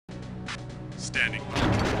Standing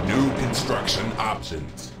by. New construction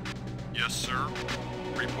options. Yes, sir.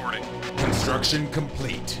 Reporting. Construction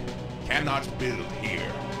complete. Cannot build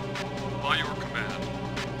here. By your command.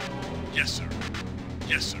 Yes, sir.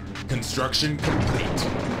 Yes, sir. Construction complete.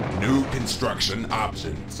 New construction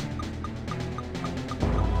options.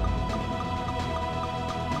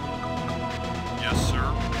 Yes, sir.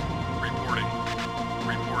 Reporting.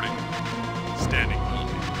 Reporting. Standing by.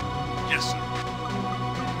 Yes, sir.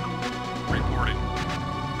 Reporting.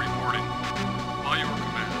 Reporting. By your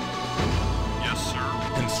command. Yes, sir.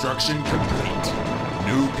 Construction complete.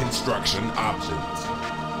 New construction options.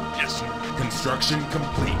 Yes, sir. Construction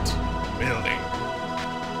complete. Building.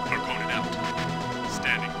 Harkonnen out.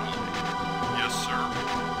 Standing by. Yes, sir.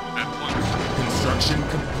 At once. Construction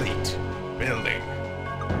complete. Building.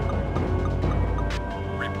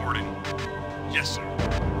 Reporting. Yes, sir.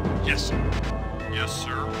 Yes, sir. Yes,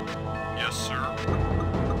 sir. Yes, sir.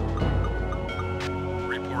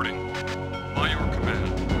 Reporting. By your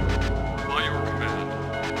command. By your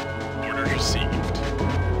command. Orders received.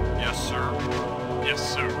 Yes, sir.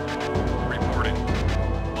 Yes, sir. Reporting.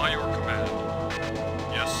 By your command.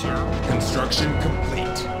 Yes, sir. Construction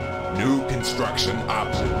complete. New construction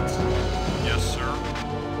options. Yes, sir.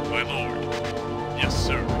 My lord. Yes,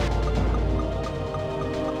 sir.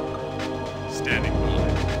 Standing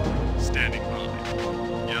by. Standing by.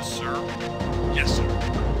 Yes, sir. Yes, sir.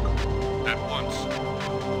 At once.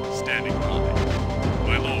 Standing by.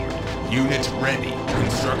 My lord. Unit ready.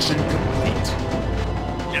 Construction complete.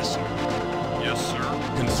 Yes, sir. Yes, sir.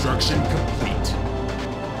 Construction complete.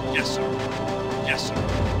 Yes, sir. Yes, sir.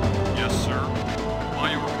 Yes, sir.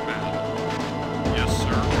 By your command. Yes,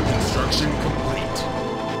 sir. Construction complete.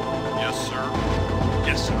 Yes, sir.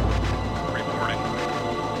 Yes, sir. Reporting.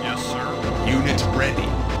 Yes, sir. Unit ready.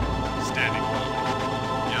 Standing by.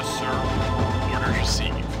 Yes, sir. Orders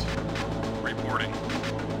received. Reporting.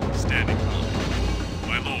 Standing by.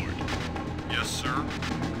 My lord. Yes, sir.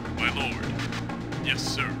 My lord. Yes,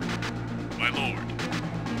 sir. My lord.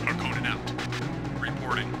 Harkonnen out.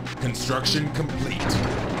 Reporting. Construction complete.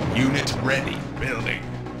 Unit ready. Building.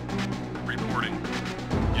 Reporting.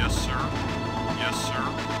 Yes, sir. Yes, sir.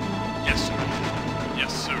 Yes, sir.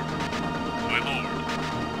 Yes, sir. My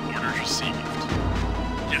lord. Orders received.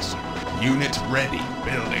 Yes, sir. Unit ready.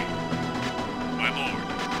 Building. My lord.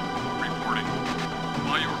 Reporting.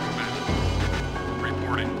 By your command.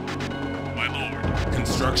 Reporting. My lord.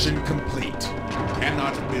 Construction complete.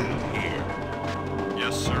 Cannot build here.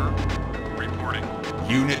 Yes, sir. Reporting.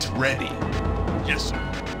 Unit ready. Yes, sir.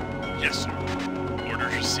 Yes, sir.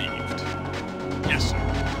 Orders received. Yes, sir.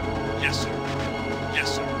 Yes, sir.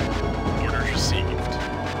 Yes, sir. Orders received.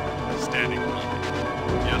 Standing by.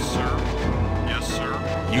 Yes, sir. Yes, sir.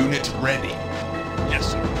 Unit ready.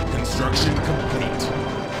 Yes, sir. Construction complete.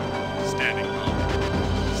 Standing by.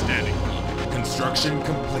 Standing by. Construction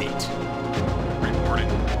complete. Reporting.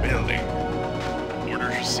 Building.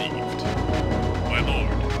 Orders received. My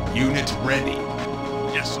lord. Unit ready.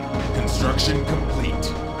 Yes, sir. Construction complete.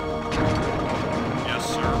 Yes,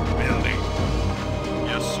 sir. Building.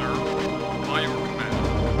 Yes, sir. By your command.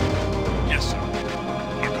 Yes, sir.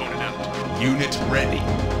 Harkonnen out. Unit ready.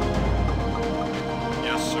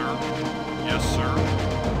 Yes, sir. Yes, sir.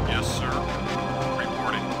 Yes, sir.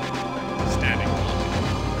 Reporting. Standing by.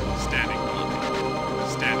 Standing by.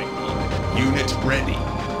 Standing by. Unit ready.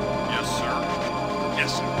 Yes, sir.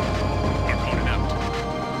 Yes, sir. Harkonnen out.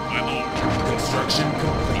 My lord. Construction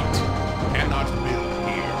complete. Cannot build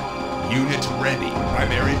here. Unit ready.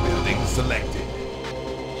 Primary building selected.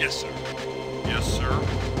 Yes, sir. Yes, sir.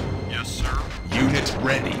 Yes, sir. Unit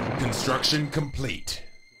ready. Construction complete.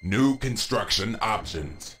 New construction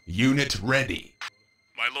options. Unit ready.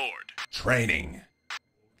 My lord. Training.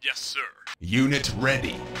 Yes, sir. Unit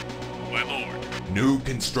ready. My lord. New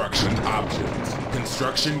construction options.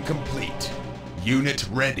 Construction complete. Unit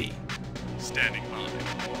ready. Standing by.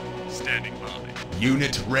 Standing by.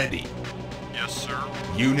 Unit ready. Yes, sir.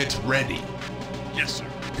 Unit ready. Yes, sir.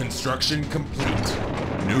 Construction complete.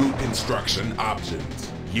 New construction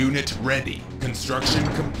options. Unit ready. Construction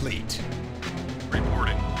complete.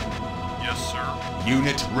 Reporting. Yes, sir.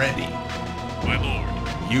 Unit ready. My lord.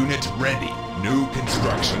 Unit ready. New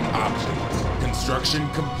construction options. Construction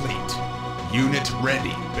complete. Unit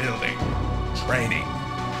ready. Building. Training.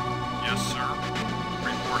 Yes, sir.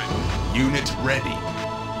 Reporting. Unit ready.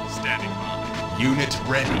 Standing by. Unit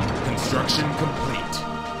ready. Construction complete.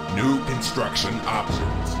 New construction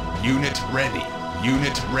options. Unit ready.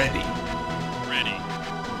 Unit ready. Ready.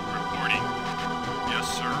 Reporting. Yes,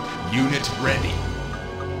 sir. Unit ready.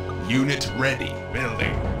 Unit ready.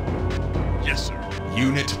 Building. Yes, sir.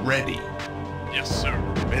 Unit ready. Yes, sir.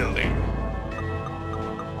 Building.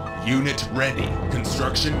 Unit ready.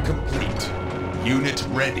 Construction complete. Unit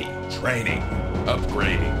ready. Training.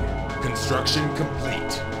 Upgrading. Construction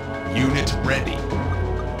complete. Unit ready.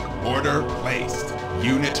 Order placed.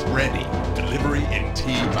 Unit ready. Delivery in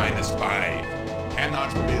T-5.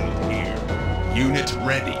 Cannot build here. Unit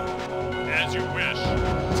ready. As you wish.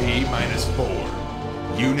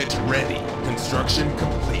 T-4. Unit ready. Construction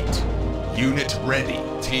complete. Unit ready.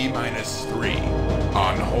 T-3.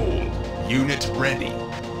 On hold. Unit ready.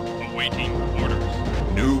 Awaiting orders.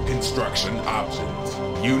 New construction options.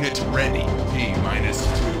 Unit ready.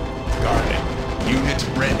 T-2. Guarding. Unit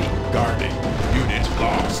ready. Guarding. Unit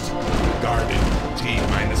lost. Guarding.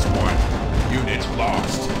 T-1. Unit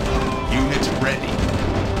lost. Unit ready.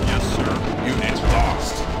 Yes, sir. Unit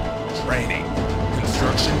lost. Training.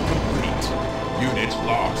 Construction complete. Unit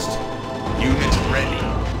lost. Unit ready.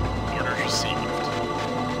 Orders received.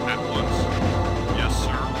 At once. Yes,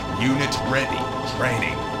 sir. Unit ready.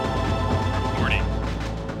 Training. Reporting.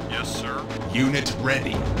 Yes, sir. Unit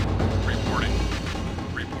ready. Reporting.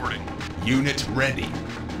 Reporting. Unit ready.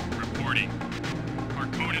 Reporting.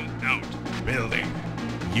 Harkonnen out. Building.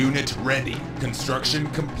 Unit ready. Construction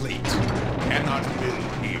complete. Cannot build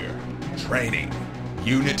here. Training.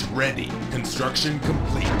 Unit ready. Construction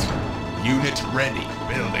complete. Unit ready.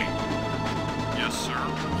 Building. Yes, sir.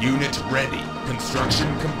 Unit ready. Construction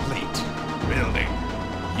complete. Building.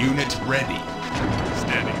 Unit ready.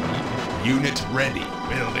 Standing by. Unit ready.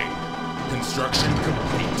 Building. Construction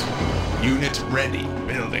complete. Unit ready.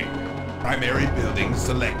 Building. Primary building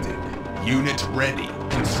selected. Unit ready.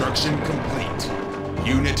 Construction complete.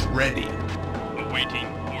 Unit ready. Awaiting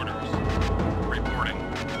orders. Reporting.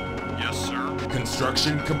 Yes, sir.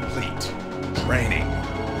 Construction complete. Training.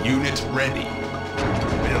 Unit ready.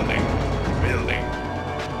 Building. Building.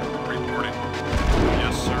 Reporting.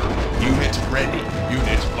 Yes, sir. Unit ready.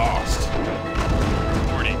 Unit lost.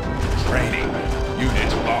 Reporting. Training.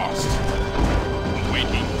 Unit lost.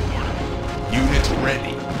 Awaiting orders. Unit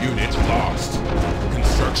ready. Unit lost.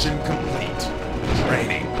 Construction complete.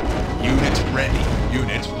 Training. Unit ready.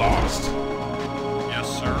 Unit lost. Yes,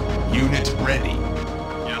 sir. Unit ready.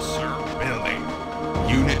 Yes, sir. Building.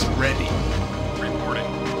 Unit ready. Reporting.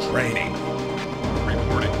 Training.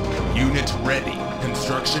 Reporting. Unit ready.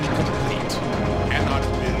 Construction complete. Cannot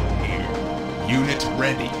build here. Unit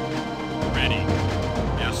ready. Ready.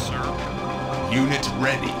 Yes, sir. Unit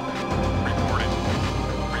ready. Reporting.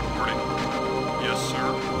 Reporting. Yes, sir.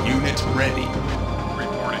 Unit ready.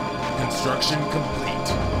 Reporting. Construction complete.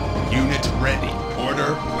 Unit ready.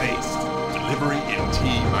 Order placed. Delivery in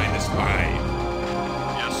T-5.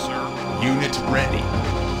 Yes, sir. Unit ready.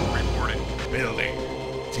 Reporting. Building.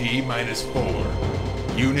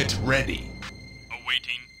 T-4. Unit ready.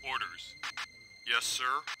 Awaiting orders. Yes,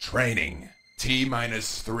 sir. Training.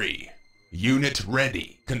 T-3. Unit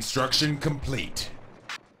ready. Construction complete.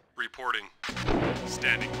 Reporting.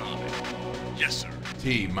 Standing by. Yes, sir.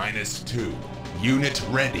 T-2. Unit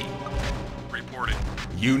ready. Reporting.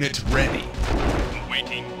 Unit ready.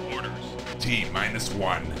 Awaiting orders.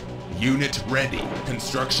 T-1. Unit ready.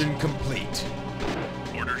 Construction complete.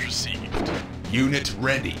 Orders received. Unit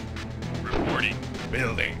ready. Reporting.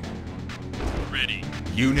 Building. Ready.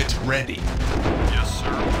 Unit ready. Yes,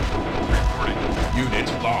 sir. Reporting. Unit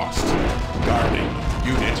lost. Guarding.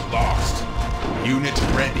 Unit lost. Unit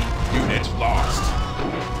ready. Unit lost.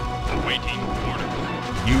 Awaiting orders.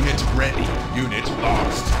 Unit ready. Unit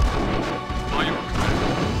lost. By your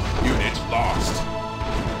command. Unit lost.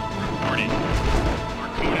 Reporting.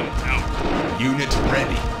 Harkonnen out. Unit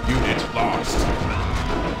ready. Unit lost.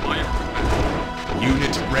 By your command.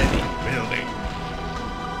 Unit ready. Building.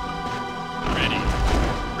 Ready.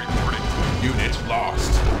 Reporting. Unit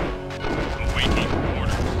lost. Awaiting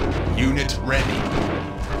orders. Unit ready.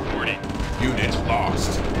 Reporting. Unit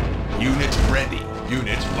lost. Unit ready.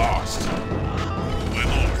 Unit lost. My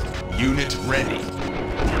lord. Unit ready.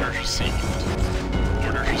 Orders received.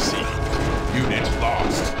 Orders received. Unit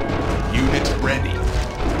lost. Unit ready.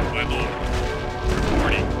 My lord.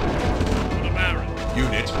 Reporting. For the Baron.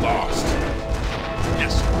 Unit lost.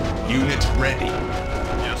 Yes, sir. Unit ready.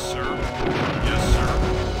 Yes, sir. Yes, sir.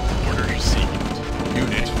 Orders received.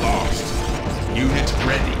 Unit lost. Unit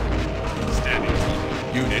ready. Standing.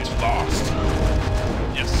 Unit lost.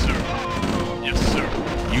 Yes, sir. Yes, sir.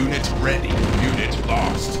 Unit ready. Unit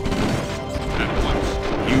lost. At once.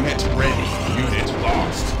 Unit ready. Unit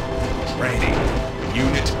lost. Training.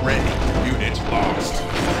 Unit ready. Unit lost.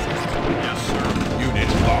 Yes, sir.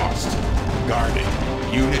 Unit lost. Guarded.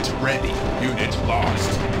 Unit ready. Unit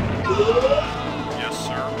lost.